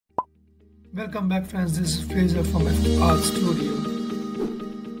Welcome back friends, this is Fraser from Art Studio.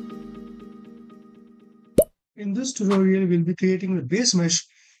 In this tutorial, we'll be creating the base mesh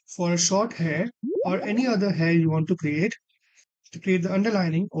for a short hair or any other hair you want to create the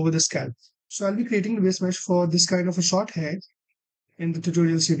underlining over the scalp. So I'll be creating the base mesh for this kind of a short hair in the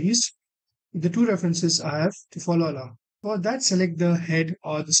tutorial series. The two references I have to follow along. For that, select the head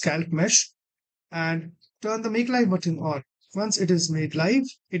or the scalp mesh and turn the make live button on. Once it is made live,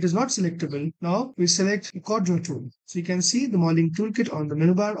 it is not selectable. Now we select the contour tool. So you can see the modeling toolkit on the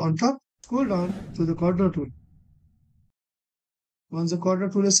menu bar on top. Scroll down to the contour tool. Once the contour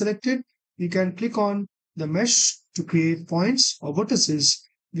tool is selected, you can click on the mesh to create points or vertices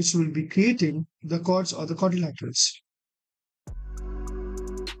which will be creating the chords or the quadrilaterals.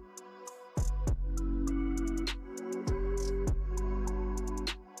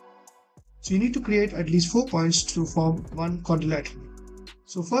 So you need to create at least 4 points to form one quadrilateral.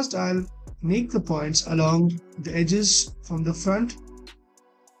 So first I'll make the points along the edges from the front.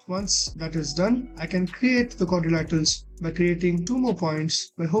 Once that is done, I can create the quadrilaterals by creating 2 more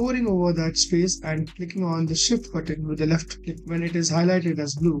points by hovering over that space and clicking on the shift button with the left click when it is highlighted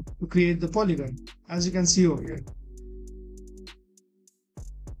as blue to create the polygon, as you can see over here.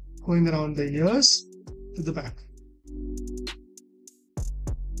 Going around the ears to the back.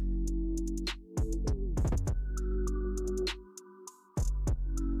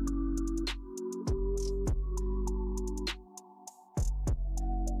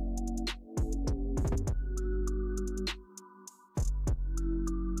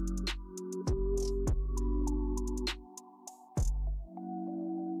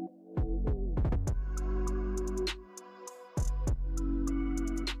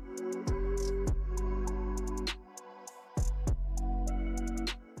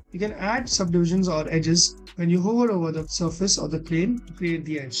 You can add subdivisions or edges when you hover over the surface or the plane to create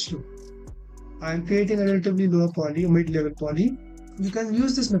the edge too. I am creating a relatively lower poly, mid-level poly. You can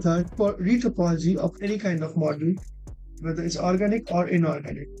use this method for retopology of any kind of model, whether it's organic or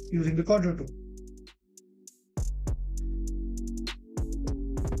inorganic, using the contour tool.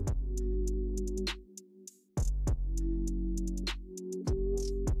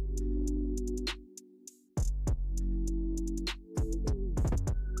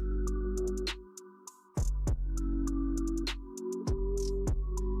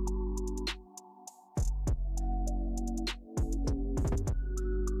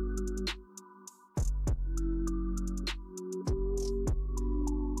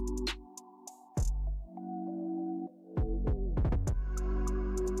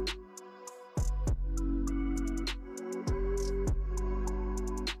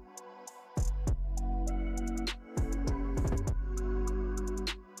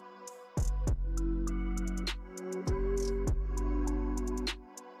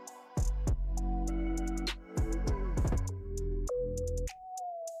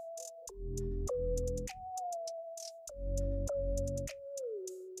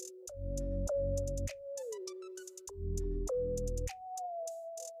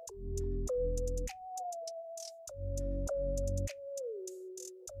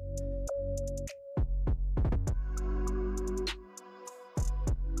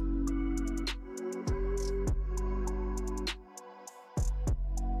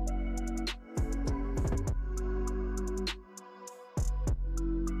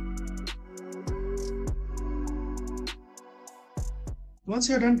 Once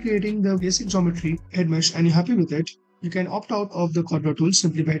you're done creating the basic geometry head mesh and you're happy with it, you can opt out of the contour tool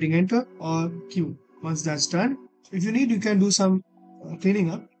simply by hitting enter or Q. Once that's done, if you need, you can do some cleaning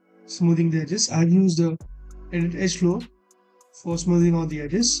up, smoothing the edges. I've used the edit edge flow for smoothing out the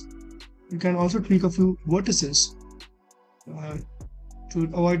edges. You can also tweak a few vertices to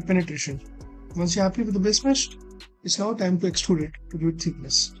avoid penetration. Once you're happy with the base mesh, it's now time to extrude it to give it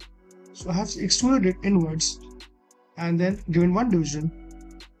thickness. So I have extruded it inwards and then given one division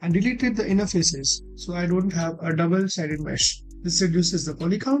and deleted the inner faces so I don't have a double-sided mesh. This reduces the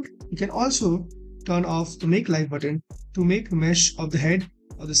poly count. You can also turn off the make live button to make the mesh of the head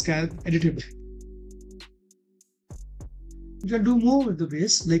or the scalp editable. You can do more with the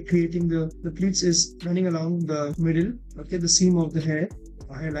base, like creating the pleats is running along the middle. Okay, the seam of the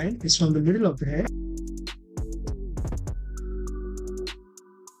hairline is from the middle of the hair.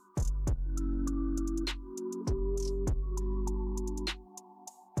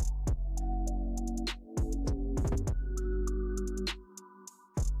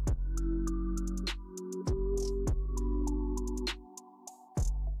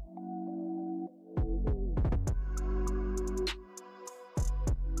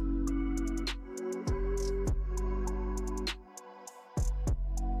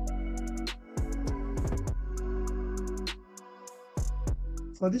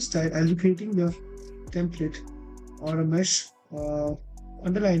 For this style, I'll be creating the template or a mesh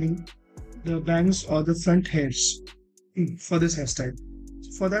underlining the bangs or the front hairs for this hairstyle.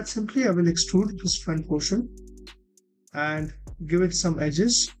 For that, simply I will extrude this front portion and give it some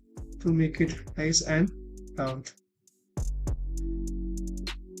edges to make it nice and round.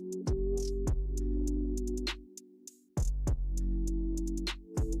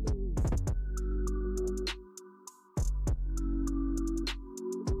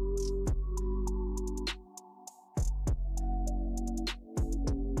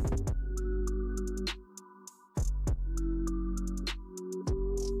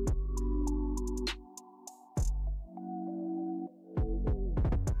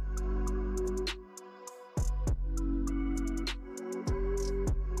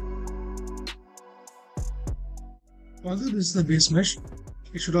 Although this is the base mesh,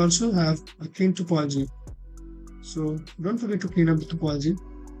 it should also have a clean topology. So don't forget to clean up the topology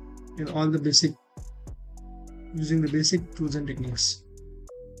in all the basic using the basic tools and techniques.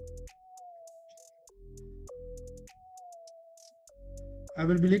 I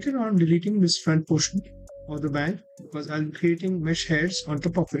will be later on deleting this front portion of the band because I'll be creating mesh hairs on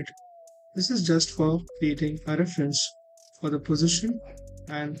top of it. This is just for creating a reference for the position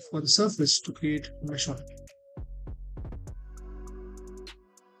and for the surface to create a mesh on.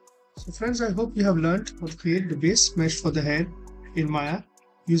 So friends, I hope you have learned how to create the base mesh for the hair in Maya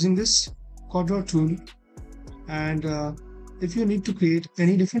using this contour tool. And if you need to create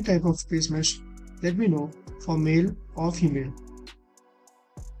any different type of base mesh, let me know for male or female.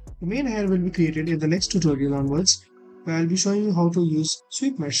 The main hair will be created in the next tutorial onwards, where I'll be showing you how to use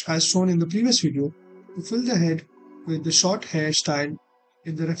sweep mesh as shown in the previous video to fill the head with the short hair style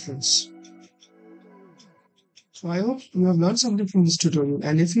in the reference. So I hope you have learned something from this tutorial,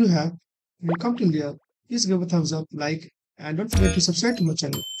 and if you have, and you come till here, please give a thumbs up, like, and don't forget to subscribe to my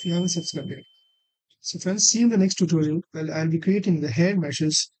channel if you haven't subscribed yet. So friends, see you in the next tutorial where I'll be creating the hair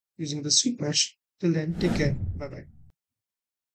meshes using the sweep mesh. Till then, take care. Bye bye.